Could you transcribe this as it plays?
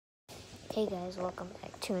Hey guys, welcome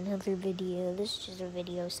back to another video. This is just a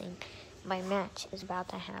video saying my match is about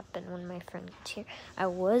to happen when my friend gets here. I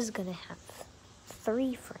was gonna have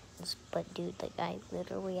 3 friends, but dude, I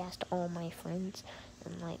literally asked all my friends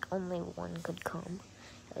and only 1 could come.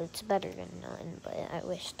 So it's better than none, but I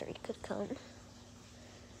wish 3 could come.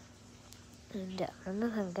 And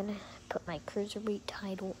I'm gonna put my cruiserweight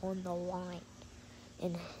title on the line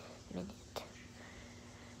in a minute.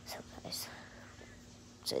 So guys,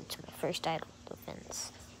 so it's my first title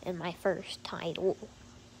defense and my first title.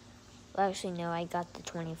 Well, actually, no, I got the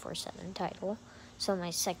 24/7 title. So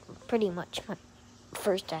pretty much my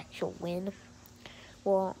first actual win.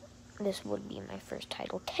 Well, this would be my first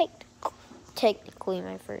title. Technically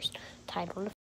my first title